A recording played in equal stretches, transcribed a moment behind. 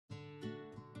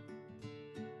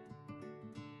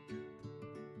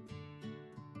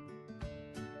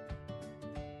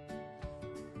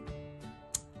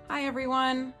Hi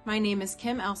everyone, my name is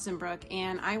Kim Elsenbrook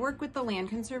and I work with the Land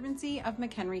Conservancy of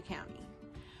McHenry County.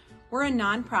 We're a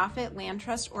nonprofit land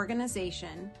trust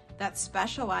organization that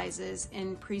specializes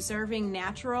in preserving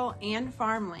natural and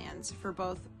farmlands for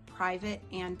both private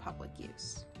and public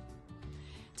use.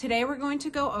 Today we're going to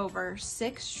go over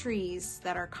 6 trees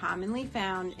that are commonly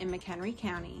found in McHenry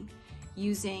County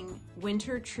using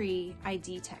winter tree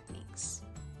ID techniques.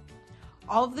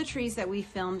 All of the trees that we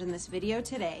filmed in this video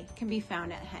today can be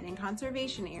found at Hennon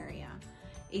Conservation Area,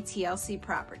 a TLC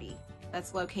property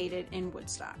that's located in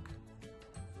Woodstock.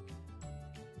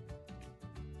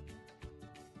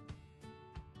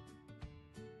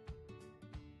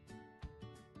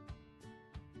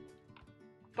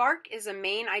 Bark is a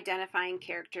main identifying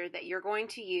character that you're going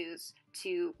to use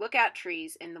to look at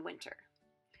trees in the winter.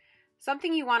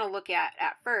 Something you want to look at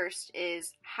first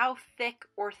is how thick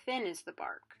or thin is the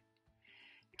bark?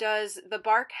 Does the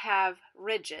bark have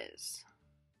ridges?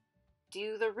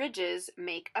 Do the ridges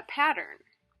make a pattern?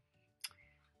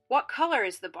 What color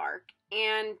is the bark?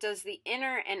 And does the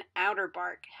inner and outer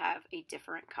bark have a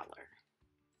different color?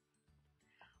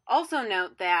 Also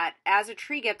note that as a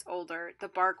tree gets older, the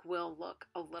bark will look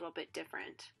a little bit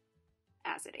different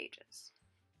as it ages.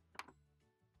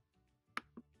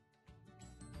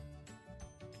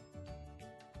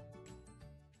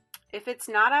 If it's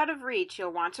not out of reach,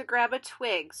 you'll want to grab a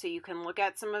twig so you can look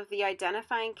at some of the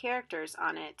identifying characters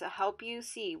on it to help you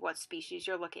see what species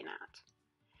you're looking at.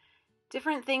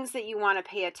 Different things that you want to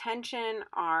pay attention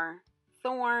are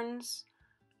thorns,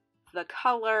 the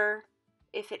color,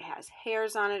 if it has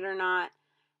hairs on it or not,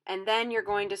 and then you're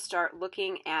going to start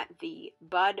looking at the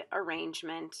bud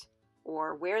arrangement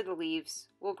or where the leaves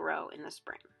will grow in the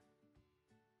spring.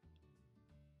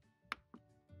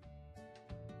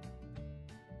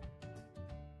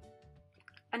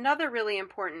 Another really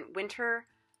important winter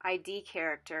ID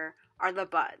character are the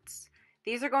buds.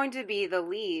 These are going to be the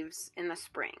leaves in the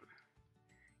spring.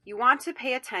 You want to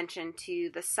pay attention to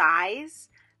the size,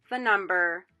 the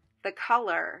number, the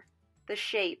color, the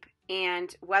shape,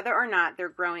 and whether or not they're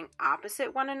growing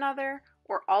opposite one another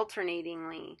or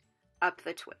alternatingly up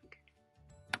the twig.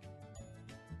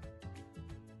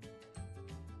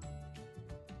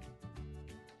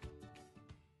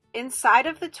 Inside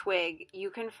of the twig, you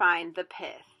can find the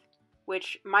pith,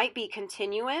 which might be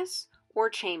continuous or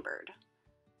chambered.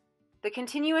 The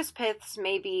continuous piths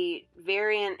may be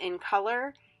variant in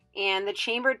color, and the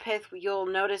chambered pith, you'll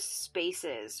notice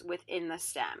spaces within the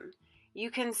stem.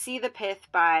 You can see the pith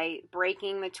by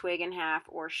breaking the twig in half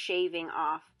or shaving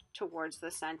off towards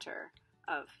the center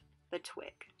of the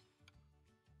twig.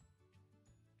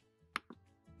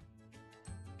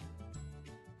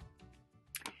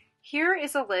 Here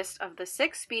is a list of the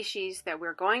 6 species that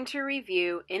we're going to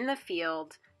review in the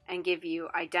field and give you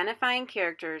identifying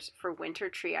characters for winter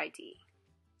tree ID.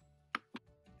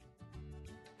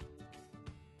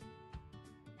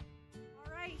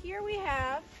 All right, here we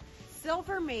have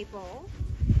silver maple,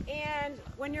 and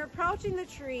when you're approaching the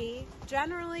tree,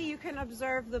 generally you can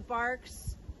observe the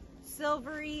bark's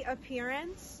silvery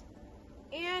appearance,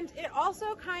 and it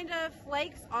also kind of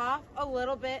flakes off a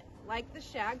little bit like the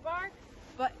shagbark,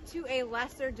 but to a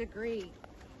lesser degree.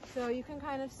 So you can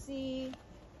kind of see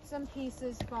some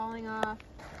pieces falling off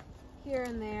here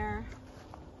and there,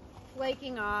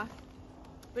 flaking off,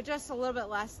 but just a little bit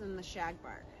less than the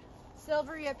shagbark.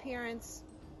 Silvery appearance,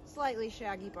 slightly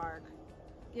shaggy bark,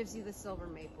 gives you the silver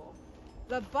maple.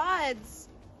 The buds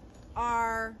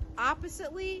are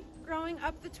oppositely growing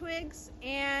up the twigs,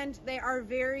 and they are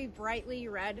very brightly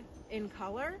red in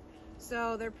color.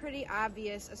 So they're pretty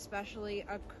obvious, especially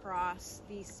across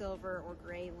the silver or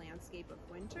gray landscape of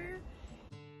winter.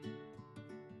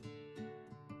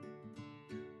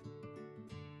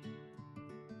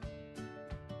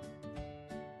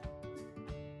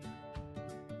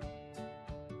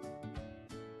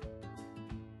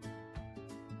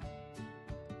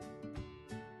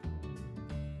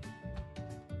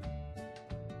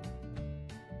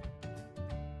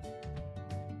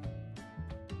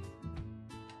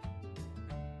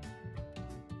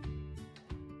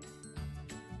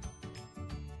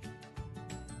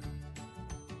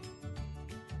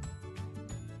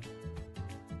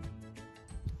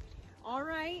 All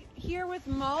right, here with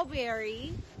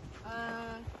mulberry,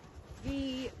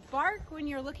 the bark, when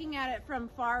you're looking at it from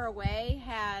far away,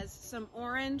 has some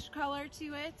orange color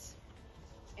to it.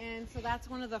 And so that's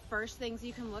one of the first things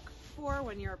you can look for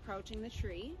when you're approaching the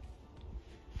tree.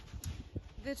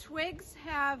 The twigs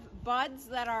have buds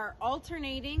that are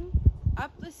alternating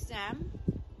up the stem,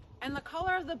 and the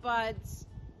color of the buds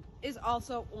is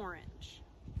also orange.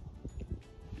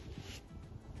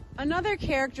 Another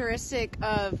characteristic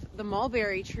of the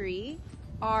mulberry tree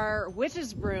are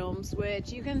witch's brooms,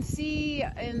 which you can see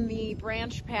in the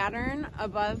branch pattern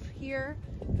above here.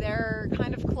 They're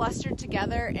kind of clustered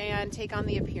together and take on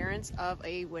the appearance of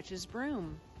a witch's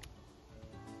broom.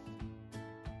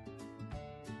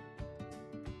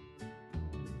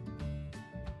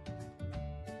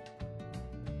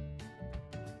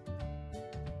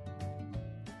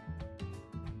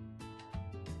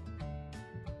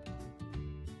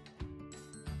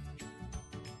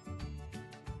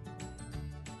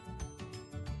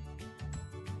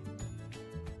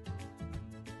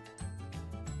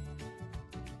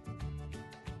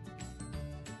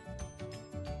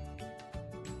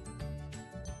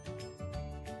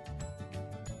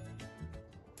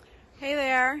 Hey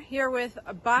there, here with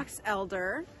a box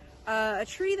elder, a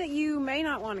tree that you may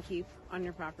not want to keep on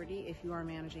your property if you are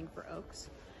managing for oaks.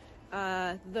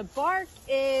 The bark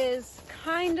is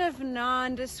kind of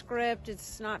nondescript,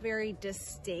 it's not very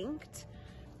distinct,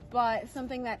 but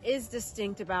something that is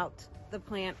distinct about the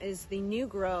plant is the new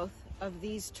growth of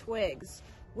these twigs,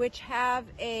 which have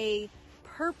a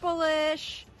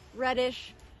purplish,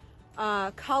 reddish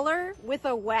color with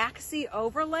a waxy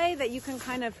overlay that you can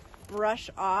kind of brush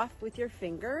off with your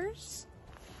fingers.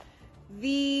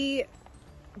 The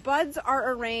buds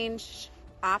are arranged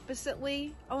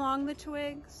oppositely along the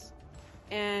twigs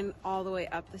and all the way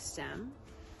up the stem,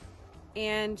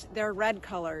 and they're red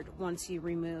colored once you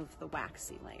remove the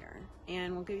waxy layer.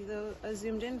 And we'll give you a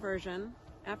zoomed in version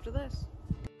after this.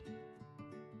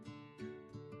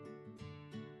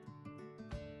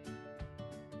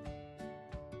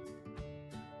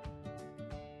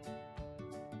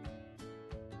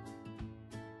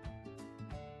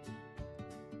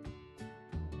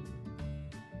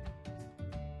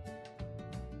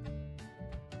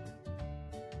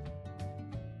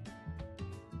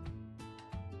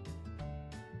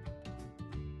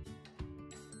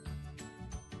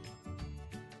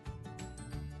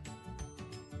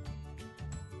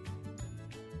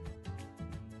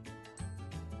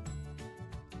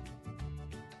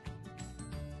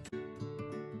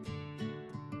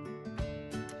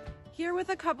 Here with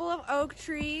a couple of oak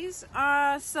trees,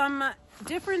 some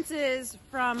differences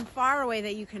from far away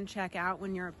that you can check out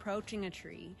when you're approaching a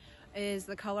tree is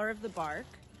the color of the bark.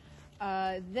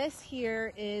 This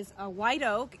here is a white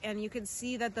oak, and you can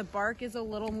see that the bark is a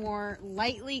little more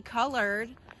lightly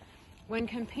colored when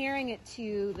comparing it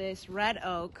to this red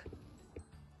oak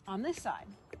on this side.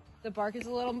 The bark is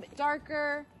a little bit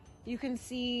darker. You can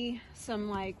see some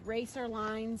like racer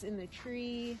lines in the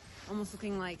tree, almost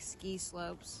looking like ski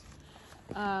slopes.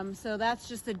 So that's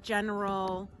just a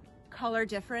general color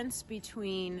difference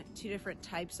between two different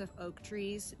types of oak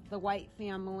trees, the white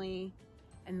family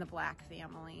and the black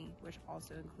family, which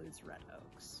also includes red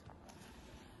oaks.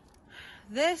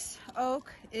 This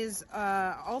oak is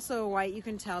also white, you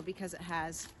can tell, because it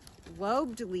has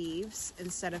lobed leaves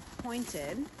instead of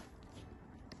pointed,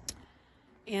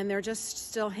 and they're just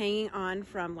still hanging on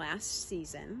from last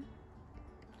season.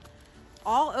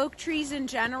 All oak trees in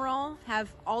general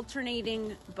have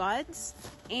alternating buds,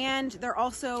 and they're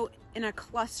also in a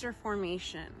cluster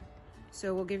formation.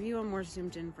 So we'll give you a more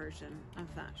zoomed in version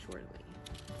of that shortly.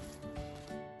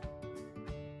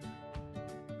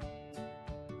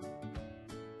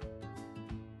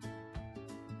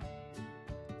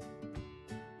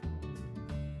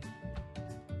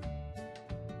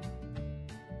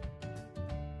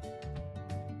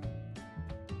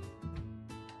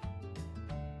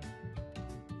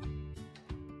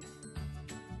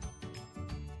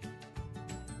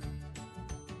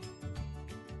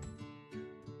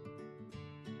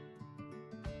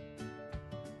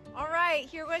 All right,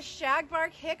 here was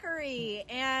shagbark hickory,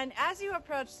 and as you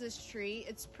approach this tree,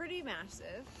 it's pretty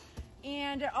massive,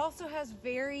 and it also has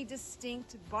very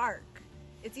distinct bark.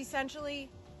 It's essentially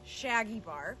shaggy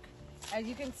bark. As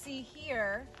you can see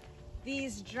here,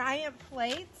 these giant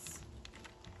plates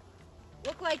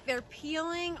look like they're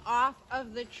peeling off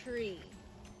of the tree.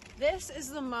 This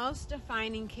is the most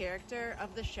defining character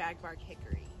of the shagbark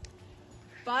hickory.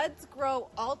 Buds grow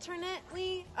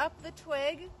alternately up the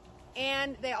twig,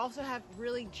 and they also have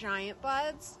really giant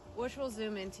buds, which we'll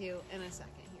zoom into in a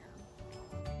second here.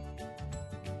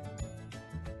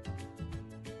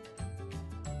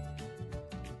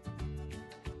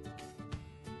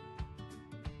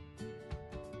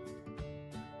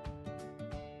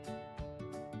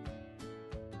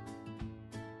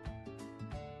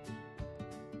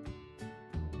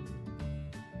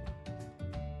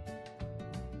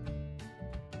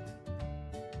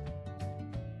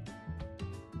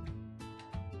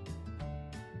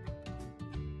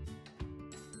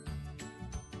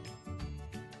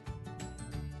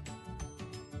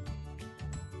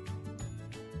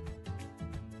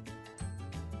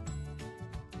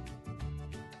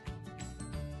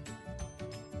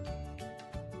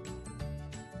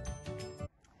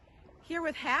 here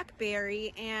with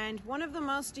hackberry, and one of the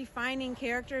most defining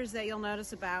characters that you'll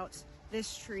notice about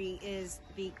this tree is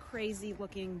the crazy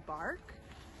looking bark.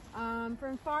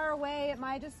 From far away it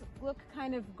might just look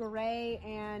kind of gray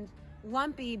and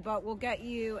lumpy, but we'll get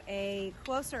you a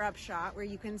closer up shot where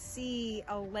you can see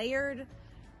a layered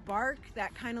bark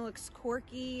that kind of looks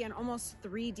quirky and almost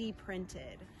 3D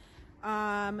printed.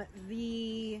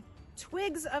 The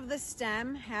twigs of the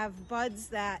stem have buds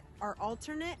that are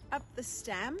alternate up the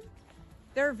stem.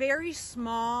 They're very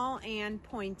small and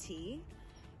pointy.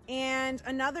 And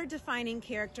another defining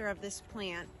character of this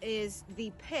plant is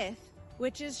the pith,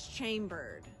 which is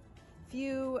chambered.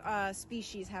 Few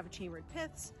species have chambered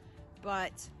piths,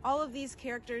 but all of these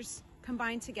characters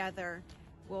combined together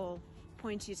will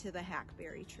point you to the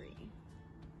hackberry tree.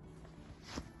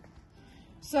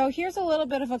 So here's a little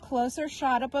bit of a closer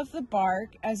shot up of the bark.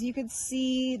 As you can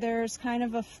see, there's kind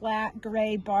of a flat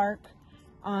gray bark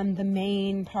on the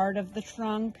main part of the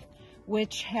trunk,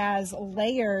 which has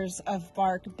layers of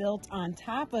bark built on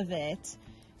top of it.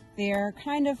 They're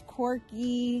kind of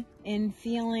quirky in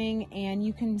feeling, and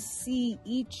you can see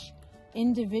each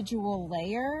individual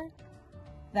layer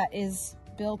that is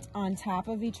built on top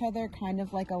of each other, kind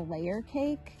of like a layer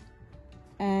cake.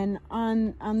 And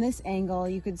on this angle,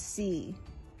 you could see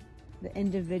the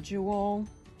individual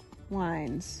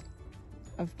lines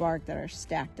of bark that are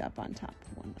stacked up on top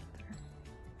of one another.